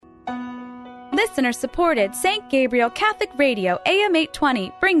listener-supported St. Gabriel Catholic Radio AM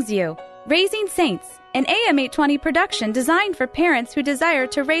 820 brings you Raising Saints, an AM 820 production designed for parents who desire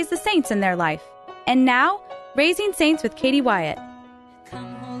to raise the saints in their life. And now, Raising Saints with Katie Wyatt.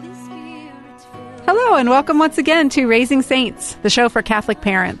 Hello, and welcome once again to Raising Saints, the show for Catholic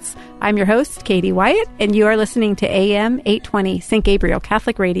parents. I'm your host, Katie Wyatt, and you are listening to AM 820 St. Gabriel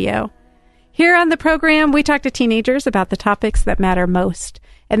Catholic Radio. Here on the program, we talk to teenagers about the topics that matter most,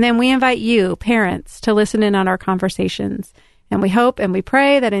 and then we invite you, parents, to listen in on our conversations. And we hope and we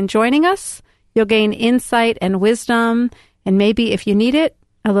pray that in joining us, you'll gain insight and wisdom, and maybe, if you need it,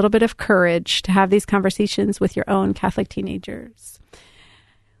 a little bit of courage to have these conversations with your own Catholic teenagers.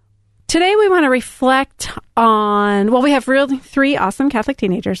 Today, we want to reflect on, we have three awesome Catholic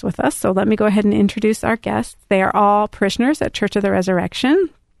teenagers with us, so let me go ahead and introduce our guests. They are all parishioners at Church of the Resurrection.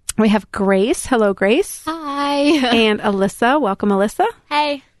 We have Grace. Hello, Grace. Hi. And Alyssa. Welcome, Alyssa.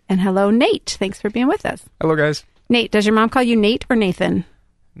 Hey. And hello, Nate. Thanks for being with us. Hello, guys. Nate, does your mom call you Nate or Nathan?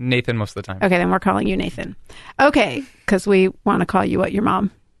 Nathan most of the time. Okay, then we're calling you Nathan. Okay, because we want to call you what your mom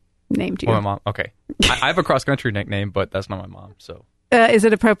named you. Oh, my mom. Okay. I have a cross-country nickname, but that's not my mom, so. Is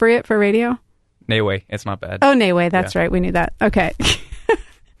it appropriate for radio? Nayway. It's not bad. Oh, Nayway. That's right. We knew that. Okay.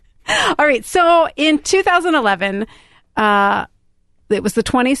 All right. So in 2011, it was the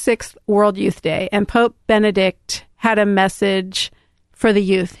 26th World Youth Day, and Pope Benedict had a message for the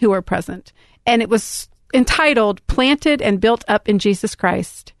youth who were present. And it was entitled, Planted and Built Up in Jesus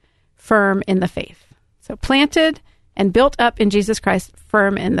Christ, Firm in the Faith. So planted and built up in Jesus Christ,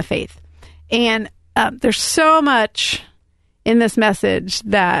 firm in the faith. And there's so much in this message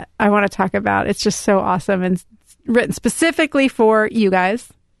that I want to talk about. It's just so awesome and written specifically for you guys.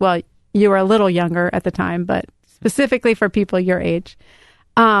 Well, you were a little younger at the time, but specifically for people your age.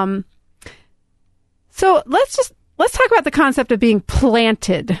 So let's talk about the concept of being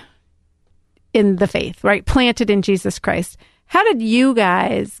planted in the faith, right? Planted in Jesus Christ. How did you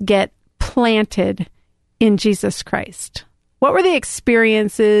guys get planted in Jesus Christ? What were the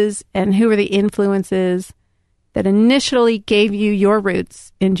experiences and who were the influences that initially gave you your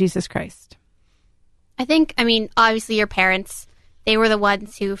roots in Jesus Christ? Obviously your parents, they were the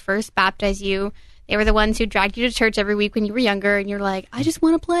ones who first baptized you. They were the ones who dragged you to church every week when you were younger, and you're like, I just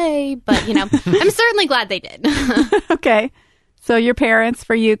want to play. But, I'm certainly glad they did. Okay. So your parents,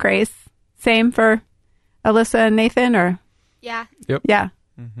 for you, Grace, same for Alyssa and Nathan, or? Yeah. Yep. Yeah.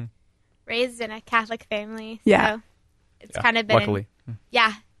 Mm-hmm. Raised in a Catholic family. Yeah. So it's kind of been. Luckily.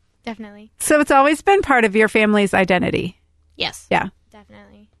 Yeah, definitely. So it's always been part of your family's identity. Yes. Yeah.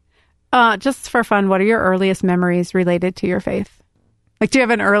 Definitely. Just for fun, what are your earliest memories related to your faith? Like, do you have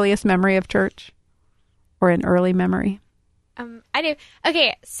an earliest memory of church? Or an early memory? I do.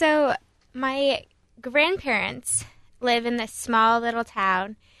 Okay, so my grandparents live in this small little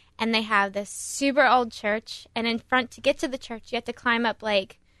town, and they have this super old church, and in front, to get to the church, you have to climb up, I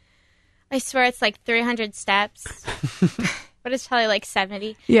swear it's 300 steps, but it's probably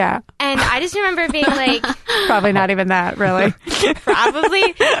 70. Yeah. And I just remember being Probably not even that, really.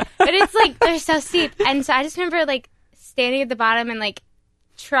 Probably. But it's they're so steep. And so I just remember standing at the bottom and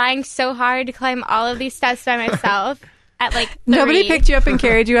trying so hard to climb all of these steps by myself at 3. Nobody picked you up and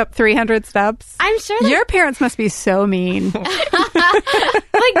carried you up 300 steps? I'm sure your parents must be so mean. by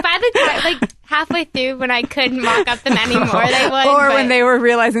the time halfway through when I couldn't walk up them anymore, they would. Or when they were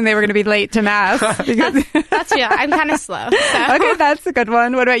realizing they were going to be late to mass. That's true. I'm kind of slow. So. Okay, that's a good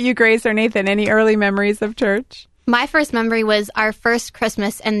one. What about you, Grace or Nathan? Any early memories of church? My first memory was our first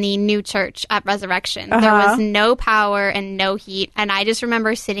Christmas in the new church at Resurrection. There was no power and no heat, and I just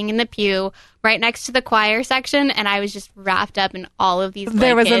remember sitting in the pew right next to the choir section, and I was just wrapped up in all of these blankets.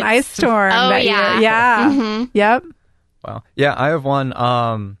 There was an ice storm. Oh, yeah. Yeah. Mm-hmm. Yep. Wow. Yeah, I have one.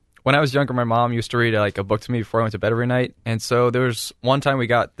 When I was younger, my mom used to read a book to me before I went to bed every night, and so there was one time we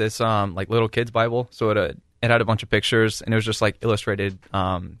got this little kid's Bible, so it had a bunch of pictures, and it was just illustrated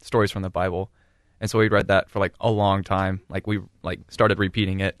stories from the Bible. And so we read that for a long time. We started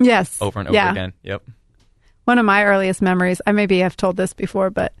repeating it over and over again. Yep. One of my earliest memories, I maybe have told this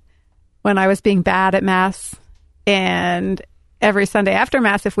before, but when I was being bad at Mass, and every Sunday after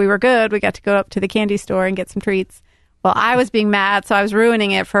Mass, if we were good, we got to go up to the candy store and get some treats. Well, I was being mad, so I was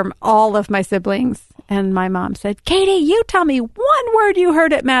ruining it for all of my siblings. And my mom said, Katie, you tell me one word you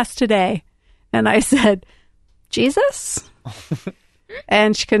heard at Mass today. And I said, Jesus?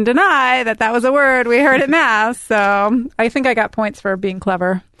 And she couldn't deny that was a word we heard at Mass. So I think I got points for being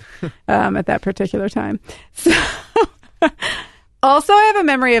clever at that particular time. So also, I have a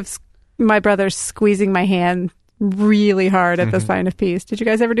memory of my brother squeezing my hand really hard at the sign of peace. Did you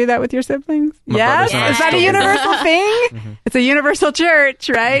guys ever do that with your siblings? My yes? brothers and I Is that a still do universal thing? It's a universal church,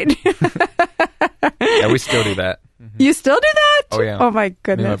 right? Yeah, we still do that. You still do that? Oh, yeah. Oh, my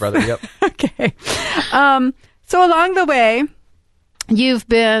goodness. Me and my brother, yep. Okay. So along the way,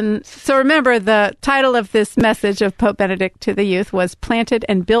 so remember the title of this message of Pope Benedict to the youth was Planted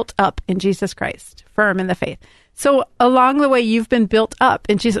and Built Up in Jesus Christ, Firm in the Faith. So along the way, you've been built up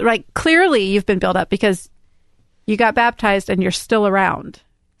in Jesus, right? Clearly you've been built up because you got baptized and you're still around.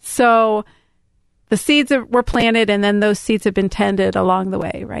 So the seeds were planted and then those seeds have been tended along the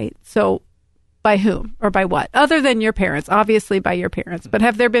way, right? So by whom or by what? Other than your parents, obviously by your parents. But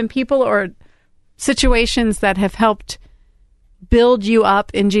have there been people or situations that have helped build you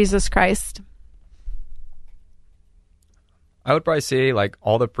up in Jesus Christ? I would probably say like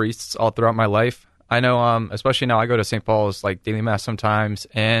all the priests all throughout my life. I know, especially now I go to St. Paul's like daily mass sometimes,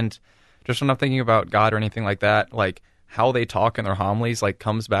 and just when I'm thinking about God or anything like that, like how they talk in their homilies like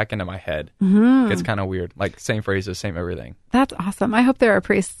comes back into my head. Mm-hmm. It's kind of weird. Like same phrases, same everything. That's awesome. I hope there are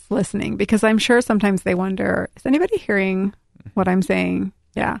priests listening because I'm sure sometimes they wonder, is anybody hearing what I'm saying?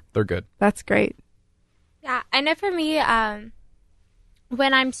 Yeah. They're good. That's great. Yeah. I know for me,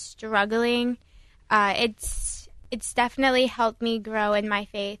 when I'm struggling, it's definitely helped me grow in my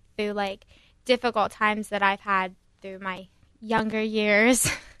faith through like difficult times that I've had through my younger years.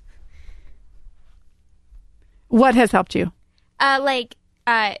 What has helped you? Going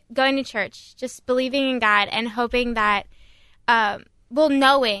to church, just believing in God and hoping that,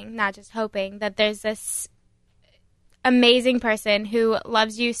 knowing, not just hoping, that there's this amazing person who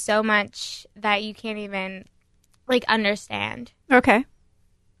loves you so much that you can't even like understand. Okay.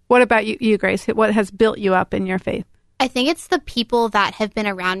 What about you, Grace? What has built you up in your faith? I think it's the people that have been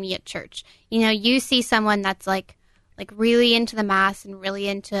around me at church. You know, you see someone that's like really into the mass and really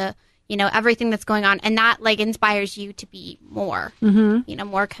into, you know, everything that's going on, and that like inspires you to be more, you know,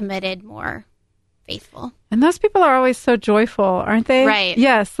 more committed, more faithful. And those people are always so joyful, aren't they? Right.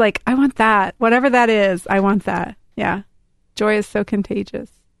 Yes. Like, I want that. Whatever that is, I want that. Yeah. Joy is so contagious.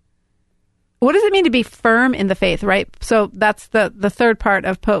 What does it mean to be firm in the faith, right? So that's the third part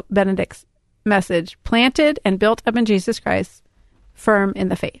of Pope Benedict's message. Planted and built up in Jesus Christ, firm in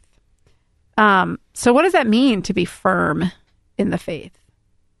the faith. So what does that mean to be firm in the faith?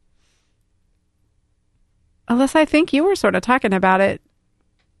 Alyssa, I think you were sort of talking about it,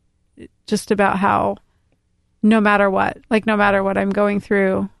 just about how no matter what I'm going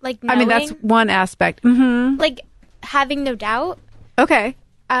through. Like knowing, I mean, that's one aspect. Mm-hmm. Like having no doubt. Okay.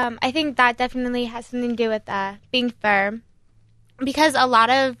 I think that definitely has something to do with being firm. Because a lot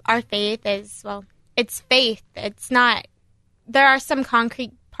of our faith is, it's faith. It's not, there are some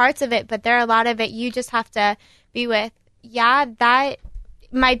concrete parts of it, but there are a lot of it you just have to be with. Yeah, that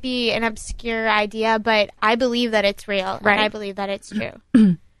might be an obscure idea, but I believe that it's real. Right. And I believe that it's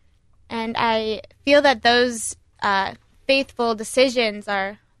true. And I feel that those faithful decisions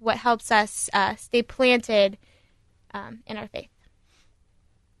are what helps us stay planted in our faith.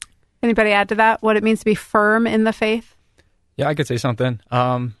 Anybody add to that? What it means to be firm in the faith? Yeah, I could say something.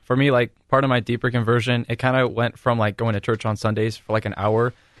 For me, like part of my deeper conversion, it kind of went from like going to church on Sundays for like an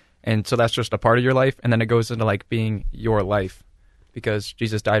hour. And so that's just a part of your life. And then it goes into like being your life because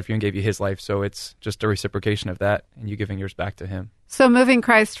Jesus died for you and gave you his life. So it's just a reciprocation of that and you giving yours back to him. So moving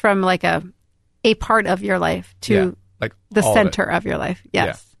Christ from like a part of your life to like the center of your life.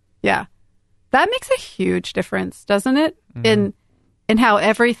 Yes. Yeah. That makes a huge difference, doesn't it? Mm-hmm. In how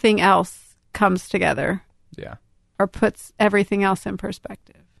everything else comes together. Yeah. Or puts everything else in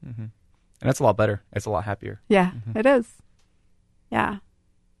perspective. Mm-hmm. And that's a lot better. It's a lot happier. Yeah, it is. Yeah.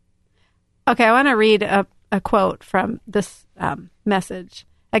 Okay, I want to read a quote from this message.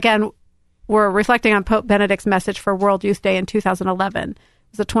 Again, we're reflecting on Pope Benedict's message for World Youth Day in 2011. It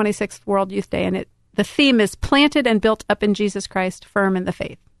was the 26th World Youth Day, and the theme is Planted and Built Up in Jesus Christ, Firm in the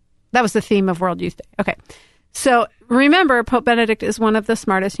Faith. That was the theme of World Youth Day. Okay. So remember, Pope Benedict is one of the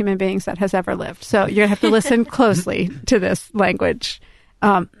smartest human beings that has ever lived. So you're going to have to listen closely to this language.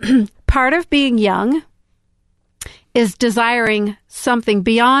 Part of being young is desiring something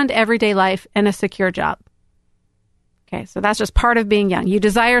beyond everyday life and a secure job. Okay, so that's just part of being young. You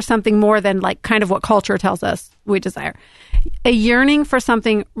desire something more than like kind of what culture tells us we desire. A yearning for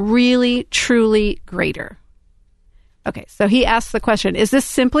something really, truly greater. Okay, so he asks the question, is this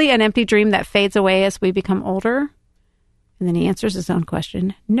simply an empty dream that fades away as we become older? And then he answers his own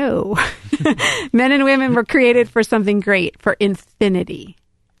question, no. Men and women were created for something great, for infinity.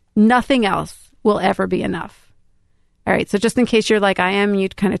 Nothing else will ever be enough. All right, so just in case you're like I am,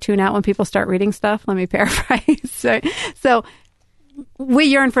 you'd kind of tune out when people start reading stuff, let me paraphrase. So we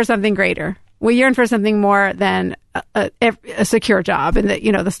yearn for something greater. We yearn for something more than a secure job and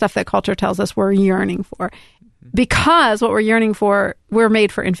the stuff that culture tells us we're yearning for. because what we're yearning for, we're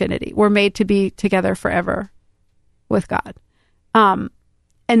made for infinity. We're made to be together forever with God. And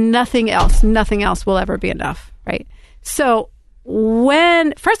nothing else will ever be enough, right? So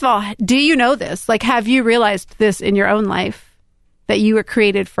first of all, do you know this? Like, have you realized this in your own life, that you were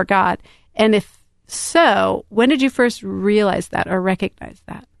created for God? And if so, when did you first realize that or recognize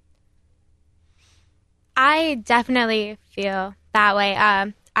that? I definitely feel that way.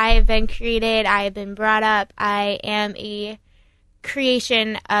 I have been created. I have been brought up. I am a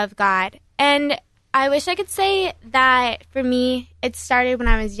creation of God. And I wish I could say that for me, it started when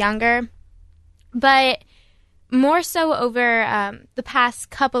I was younger. But more so over the past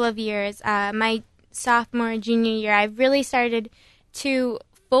couple of years, my sophomore, junior year, I've really started to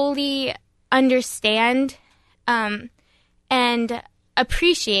fully understand and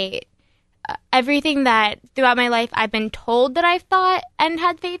appreciate everything that throughout my life I've been told that I've thought and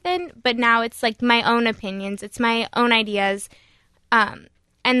had faith in, but now it's like my own opinions, it's my own ideas, and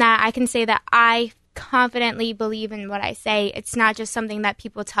that I can say that I confidently believe in what I say. It's not just something that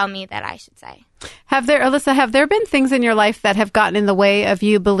people tell me that I should say. Alyssa, have there been things in your life that have gotten in the way of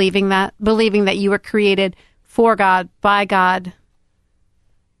you believing that you were created for God, by God?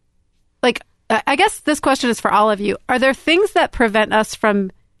 Like, I guess this question is for all of you. Are there things that prevent us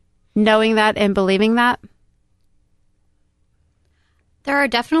from knowing that and believing that? There are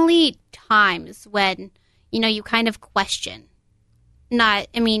definitely times when, you kind of question.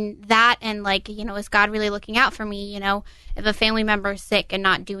 That and like, is God really looking out for me? If a family member is sick and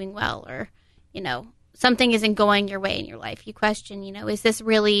not doing well, or, something isn't going your way in your life, you question, is this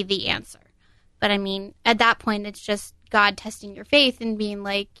really the answer? But at that point, it's just God testing your faith and being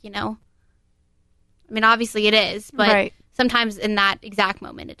like, obviously it is, but right. Sometimes in that exact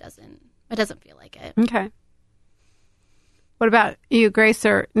moment, it doesn't feel like it. Okay. What about you, Grace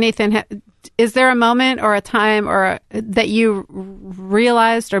or Nathan? Is there a moment or a time that you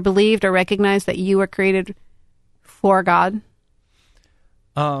realized or believed or recognized that you were created for God?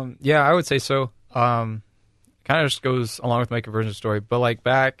 Yeah, I would say so. Kind of just goes along with my conversion story, but like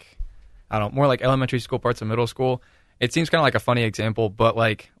back, more like elementary school, parts of middle school, it seems kind of like a funny example, but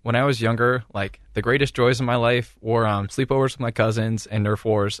like when I was younger, like the greatest joys in my life were sleepovers with my cousins and Nerf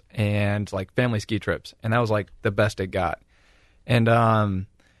wars and like family ski trips, and that was like the best it got. And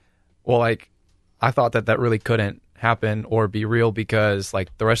like I thought that really couldn't happen or be real because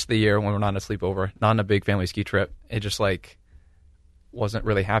like the rest of the year when we're not in a sleepover, not in a big family ski trip, it just like wasn't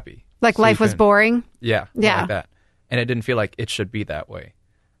really happy. Like life was boring? Yeah. Like that. And it didn't feel like it should be that way.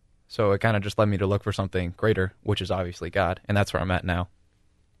 So it kind of just led me to look for something greater, which is obviously God. And that's where I'm at now.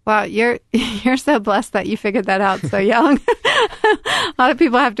 Wow, you're so blessed that you figured that out so young. A lot of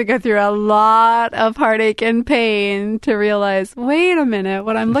people have to go through a lot of heartache and pain to realize, wait a minute,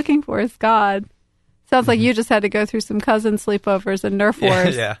 what I'm looking for is God. Sounds like you just had to go through some cousin sleepovers and Nerf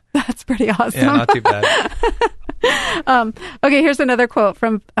wars. Yeah. That's pretty awesome. Yeah, not too bad. Okay, here's another quote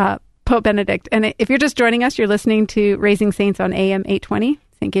from Pope Benedict. And if you're just joining us, you're listening to Raising Saints on AM 820,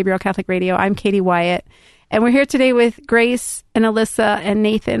 St. Gabriel Catholic Radio. I'm Katie Wyatt. And we're here today with Grace and Alyssa and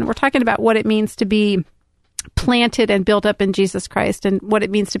Nathan. We're talking about what it means to be planted and built up in Jesus Christ and what it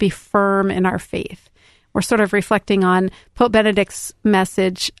means to be firm in our faith. We're sort of reflecting on Pope Benedict's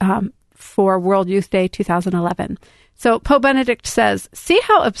message for World Youth Day 2011. So Pope Benedict says, "See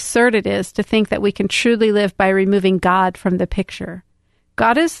how absurd it is to think that we can truly live by removing God from the picture.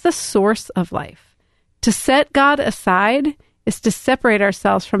 God is the source of life. To set God aside is to separate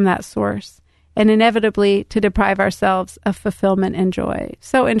ourselves from that source and inevitably to deprive ourselves of fulfillment and joy."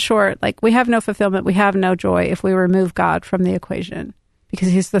 So in short, like we have no fulfillment, we have no joy if we remove God from the equation because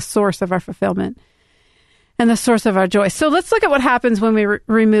he's the source of our fulfillment and the source of our joy. So let's look at what happens when we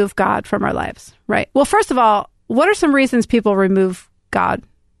remove God from our lives, right? Well, first of all, what are some reasons people remove God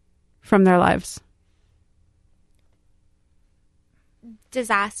from their lives?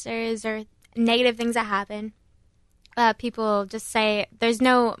 Disasters or negative things that happen. People just say, there's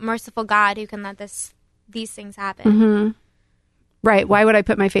no merciful God who can let these things happen. Mm-hmm. Right. Why would I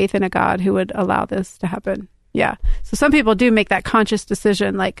put my faith in a God who would allow this to happen? Yeah. So some people do make that conscious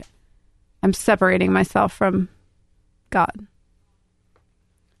decision, like, I'm separating myself from God.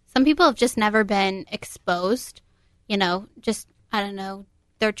 Some people have just never been exposed, just, I don't know,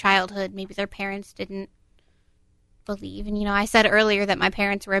 their childhood. Maybe their parents didn't believe. And, I said earlier that my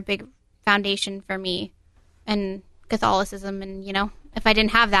parents were a big foundation for me and Catholicism. And, if I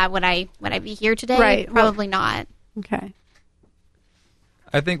didn't have that, would I be here today? Right. Probably not. Okay.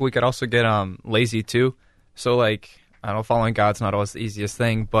 I think we could also get lazy too. So like, I don't know, following God's not always the easiest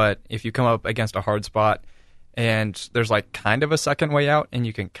thing, but if you come up against a hard spot and there's like kind of a second way out, and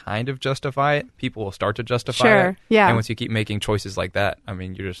you can kind of justify it. People will start to justify Sure, it. yeah. And once you keep making choices like that, I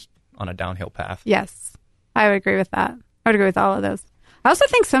mean, you're just on a downhill path. Yes, I would agree with that. I would agree with all of those. I also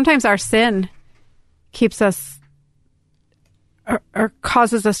think sometimes our sin keeps us or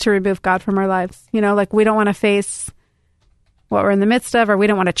causes us to remove God from our lives. You know, like we don't want to face what we're in the midst of, or we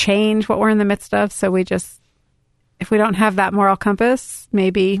don't want to change what we're in the midst of. So we just, if we don't have that moral compass,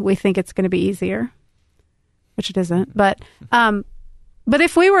 maybe we think it's going to be easier, which it isn't. But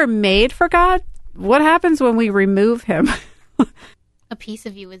if we were made for God, what happens when we remove him? A piece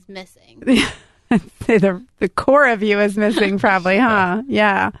of you is missing. The core of you is missing, probably, huh?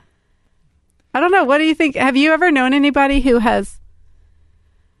 Yeah. I don't know. What do you think? Have you ever known anybody who's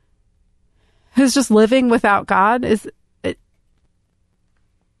just living without God?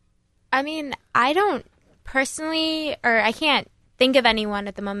 I mean, I don't personally, or I can't think of anyone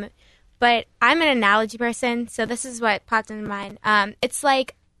at the moment, but I'm an analogy person, so this is what popped into mind. It's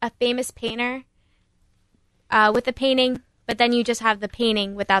like a famous painter with a painting, but then you just have the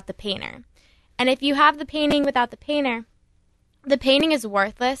painting without the painter. And if you have the painting without the painting is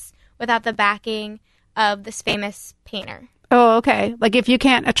worthless without the backing of this famous painter. Oh, okay. Like if you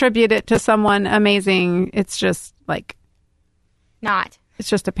can't attribute it to someone amazing, it's just like... Not. It's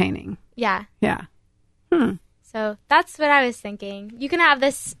just a painting. Yeah. Yeah. So that's what I was thinking. You can have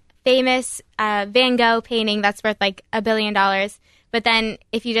this famous Van Gogh painting that's worth like $1 billion, but then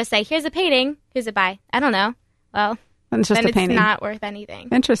if you just say, here's a painting, who's it by? I don't know. Well, it's just then a painting. It's not worth anything.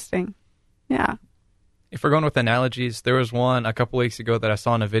 Interesting. Yeah. If we're going with analogies, there was one a couple weeks ago that I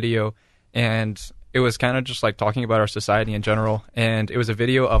saw in a video, and it was kind of just like talking about our society in general. And it was a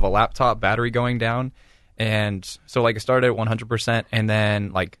video of a laptop battery going down. And so like it started at 100%, and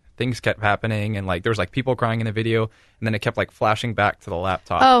then like things kept happening, and like there was like people crying in the video, and then it kept like flashing back to the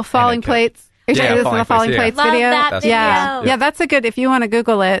laptop. Oh, falling plates. Are you talking about the falling plates Love video? that video. Yeah. Yeah, that's a good, if you want to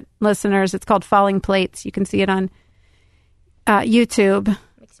Google it, listeners, it's called Falling Plates. You can see it on YouTube.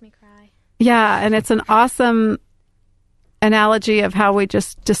 Makes me cry. Yeah, and it's an awesome analogy of how we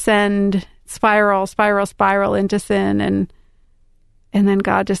just descend, spiral into sin, and then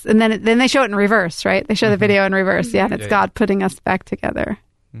God just, and then they show it in reverse, right? They show the video in reverse, yeah, and it's God putting us back together.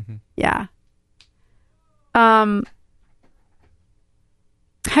 Mm-hmm. Yeah. Have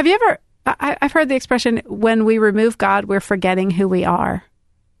you ever? I've heard the expression, when we remove God, we're forgetting who we are.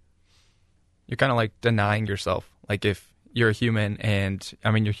 You're kind of like denying yourself. Like if you're a human, and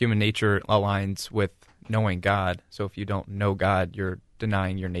I mean your human nature aligns with knowing God. So if you don't know God, you're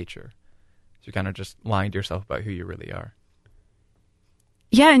denying your nature. So you're kind of just lying to yourself about who you really are.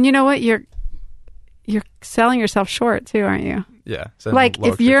 Yeah, and you know what? You're selling yourself short too, aren't you? Yeah. Like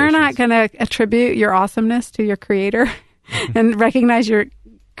if you're not going to attribute your awesomeness to your creator and recognize you're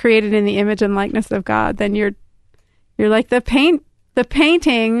created in the image and likeness of God, then you're like the painting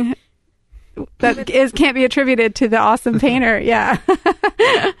that can't be attributed to the awesome painter. Yeah.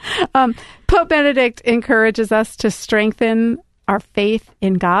 Pope Benedict encourages us to strengthen our faith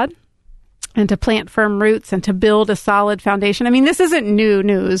in God and to plant firm roots and to build a solid foundation. I mean, this isn't new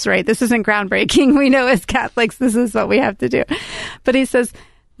news, right? This isn't groundbreaking. We know as Catholics, this is what we have to do. But he says,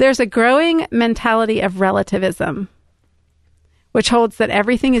 there's a growing mentality of relativism, which holds that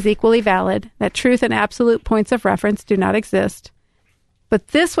everything is equally valid, that truth and absolute points of reference do not exist. But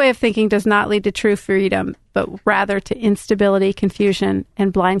this way of thinking does not lead to true freedom, but rather to instability, confusion,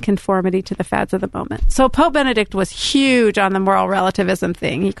 and blind conformity to the fads of the moment. So Pope Benedict was huge on the moral relativism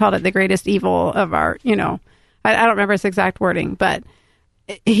thing. He called it the greatest evil of our, I don't remember his exact wording, but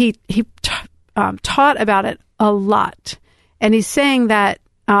he taught about it a lot. And he's saying that,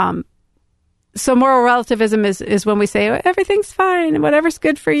 so moral relativism is when we say, oh, everything's fine, whatever's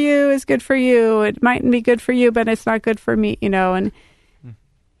good for you is good for you. It mightn't be good for you, but it's not good for me, and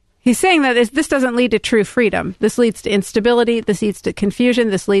he's saying that this doesn't lead to true freedom. This leads to instability. This leads to confusion.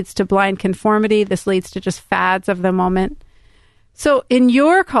 This leads to blind conformity. This leads to just fads of the moment. So in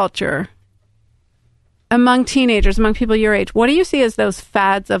your culture, among teenagers, among people your age, what do you see as those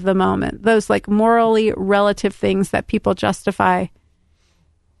fads of the moment? Those like morally relative things that people justify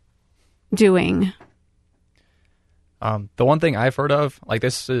doing? The one thing I've heard of, like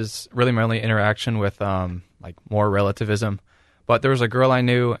this is really my only interaction with like more relativism. But there was a girl I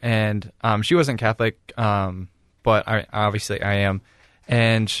knew, and she wasn't Catholic, but I am.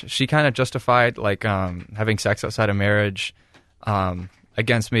 And she kind of justified like having sex outside of marriage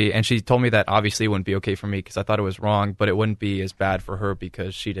against me. And she told me that obviously it wouldn't be okay for me because I thought it was wrong, but it wouldn't be as bad for her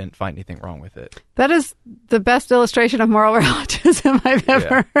because she didn't find anything wrong with it. That is the best illustration of moral relativism I've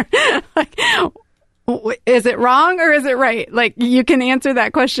ever heard. Like, Is it wrong or is it right? Like, you can answer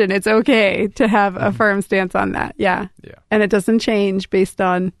that question. It's okay to have a firm stance on that. Yeah. And it doesn't change based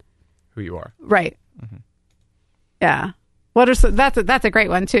on who you are. Right. Yeah. That's a great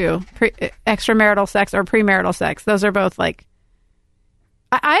one too. Extramarital sex or premarital sex. Those are both like,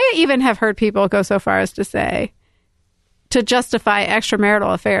 I even have heard people go so far as to say, to justify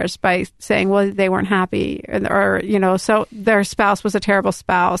extramarital affairs by saying, well, they weren't happy, or so their spouse was a terrible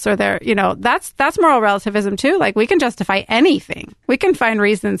spouse, or that's moral relativism too. Like, we can justify anything. We can find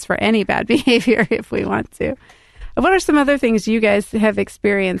reasons for any bad behavior if we want to. What are some other things you guys have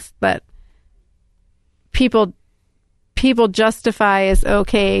experienced that people justify as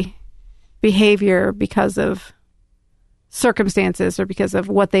okay behavior because of circumstances or because of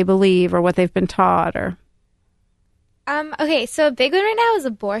what they believe or what they've been taught? Or okay, so a big one right now is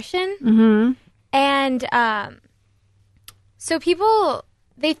abortion. And so people,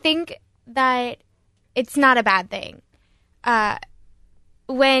 they think that it's not a bad thing.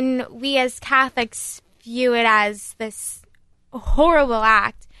 When we as Catholics view it as this horrible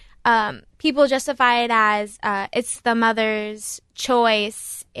act, people justify it as it's the mother's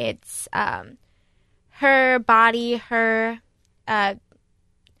choice. It's her body, her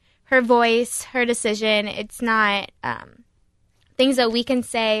voice, her decision. It's not things that we can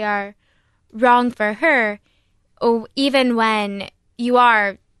say are wrong for her. Or even when you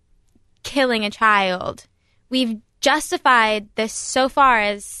are killing a child, we've justified this so far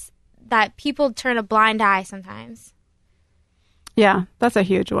as that people turn a blind eye sometimes. Yeah, that's a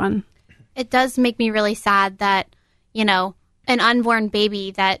huge one. It does make me really sad that, an unborn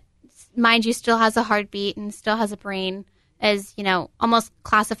baby that, mind you, still has a heartbeat and still has a brain is, almost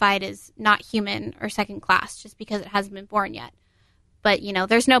classified as not human or second class just because it hasn't been born yet. But,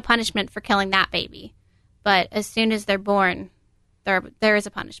 there's no punishment for killing that baby. But as soon as they're born, there is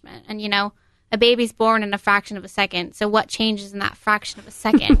a punishment. And, a baby's born in a fraction of a second. So what changes in that fraction of a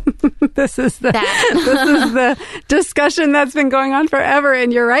second? This is the discussion that's been going on forever.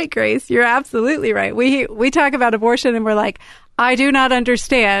 And you're right, Grace. You're absolutely right. We talk about abortion and we're like, I do not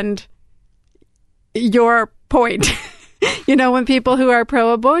understand your point. When people who are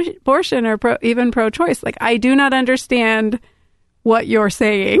pro-abortion or even pro-choice, like, I do not understand what you're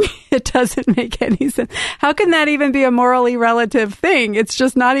saying. It doesn't make any sense. How can that even be a morally relative thing? It's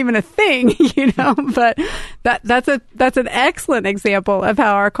just not even a thing, But that's an excellent example of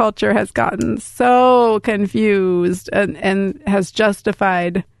how our culture has gotten so confused and has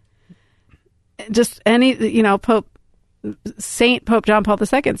justified just any, Pope John Paul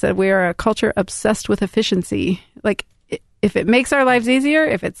II said we are a culture obsessed with efficiency. Like, if it makes our lives easier,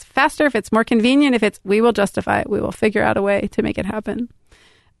 if it's faster, if it's more convenient, we will justify it. We will figure out a way to make it happen.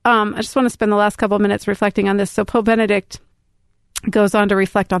 I just want to spend the last couple of minutes reflecting on this. So Pope Benedict goes on to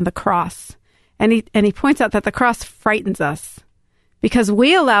reflect on the cross. And he points out that the cross frightens us because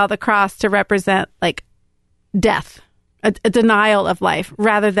we allow the cross to represent like death, a denial of life,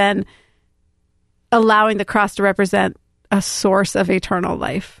 rather than allowing the cross to represent a source of eternal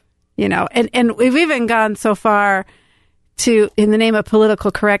life, and we've even gone so far to, in the name of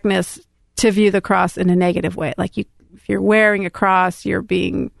political correctness, to view the cross in a negative way. Like, if you're wearing a cross, you're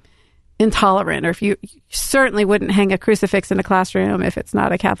being intolerant, or if you certainly wouldn't hang a crucifix in a classroom if it's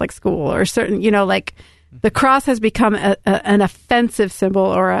not a Catholic school, or certain, like, the cross has become an offensive symbol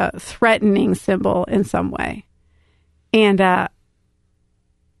or a threatening symbol in some way. And I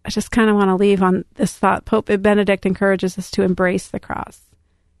just kind of want to leave on this thought. Pope Benedict encourages us to embrace the cross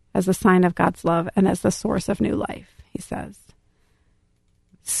as a sign of God's love and as the source of new life, he says.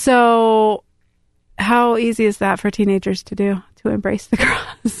 So how easy is that for teenagers to do, to embrace the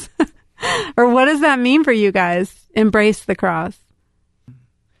cross? Or what does that mean for you guys? Embrace the cross.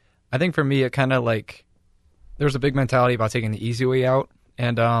 I think for me, it kind of like, there's a big mentality about taking the easy way out.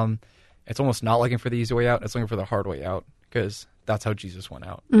 And it's almost not looking for the easy way out. It's looking for the hard way out, because that's how Jesus went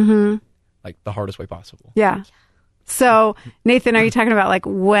out. Mm-hmm. Like, the hardest way possible. Yeah. So, Nathan, are you talking about like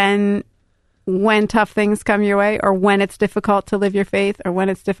when tough things come your way, or when it's difficult to live your faith, or when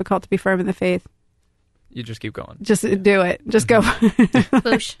it's difficult to be firm in the faith? You just keep going. Just do it. Just go.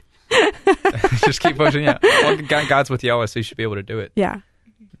 Push. Just keep pushing, yeah. Well, God's with you always, so you should be able to do it. Yeah.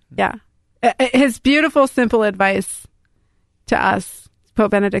 Yeah. His beautiful, simple advice to us,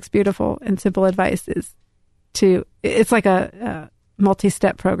 Pope Benedict's beautiful and simple advice is it's like a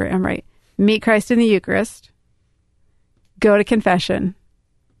multi-step program, right? Meet Christ in the Eucharist, go to confession,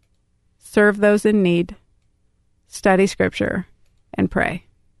 serve those in need, study scripture, and pray.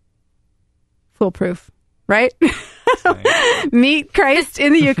 Foolproof, right? Nice. Meet Christ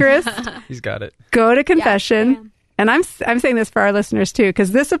in the Eucharist. He's got it. Go to confession and I'm saying this for our listeners too,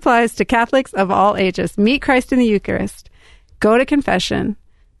 because this applies to Catholics of all ages. Meet Christ in the Eucharist, go to confession,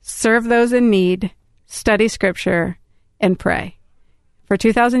 serve those in need, study Scripture, and pray. For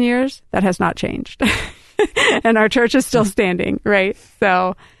 2,000 years, that has not changed. And our church is still standing, right?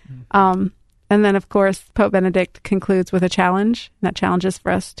 So, and then, of course, Pope Benedict concludes with a challenge. And that challenge is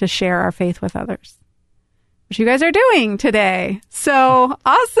for us to share our faith with others, which you guys are doing today. So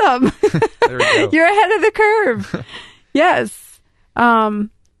awesome. There we go. You're ahead of the curve. Yes.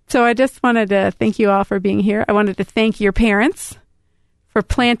 So I just wanted to thank you all for being here. I wanted to thank your parents for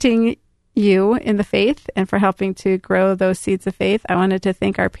planting you in the faith and for helping to grow those seeds of faith. I wanted to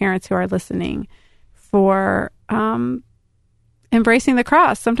thank our parents who are listening for embracing the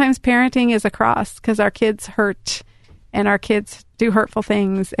cross. Sometimes parenting is a cross because our kids hurt and our kids do hurtful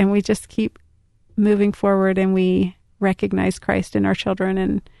things, and we just keep moving forward and we recognize Christ in our children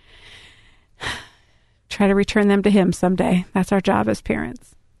and try to return them to Him someday. That's our job as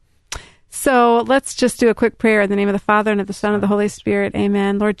parents. So let's just do a quick prayer in the name of the Father and of the Son and of the Holy Spirit.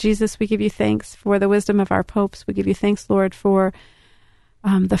 Amen. Lord Jesus, we give you thanks for the wisdom of our popes. We give you thanks, Lord, for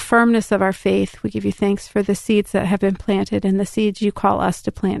the firmness of our faith. We give you thanks for the seeds that have been planted and the seeds you call us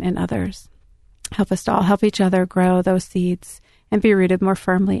to plant in others. Help us to all help each other grow those seeds and be rooted more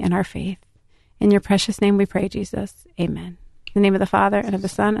firmly in our faith. In your precious name we pray, Jesus. Amen. In the name of the Father and of the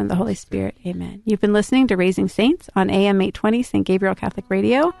Son and the Holy Spirit. Amen. You've been listening to Raising Saints on AM 820 St. Gabriel Catholic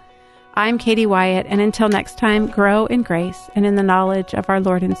Radio. I'm Katie Wyatt, and until next time, grow in grace and in the knowledge of our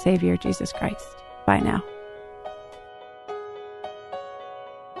Lord and Savior, Jesus Christ. Bye now.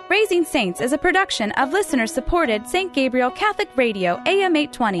 Raising Saints is a production of listener-supported St. Gabriel Catholic Radio, AM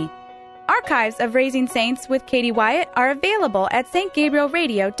 820. Archives of Raising Saints with Katie Wyatt are available at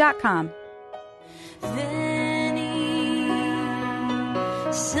stgabrielradio.com. Veni,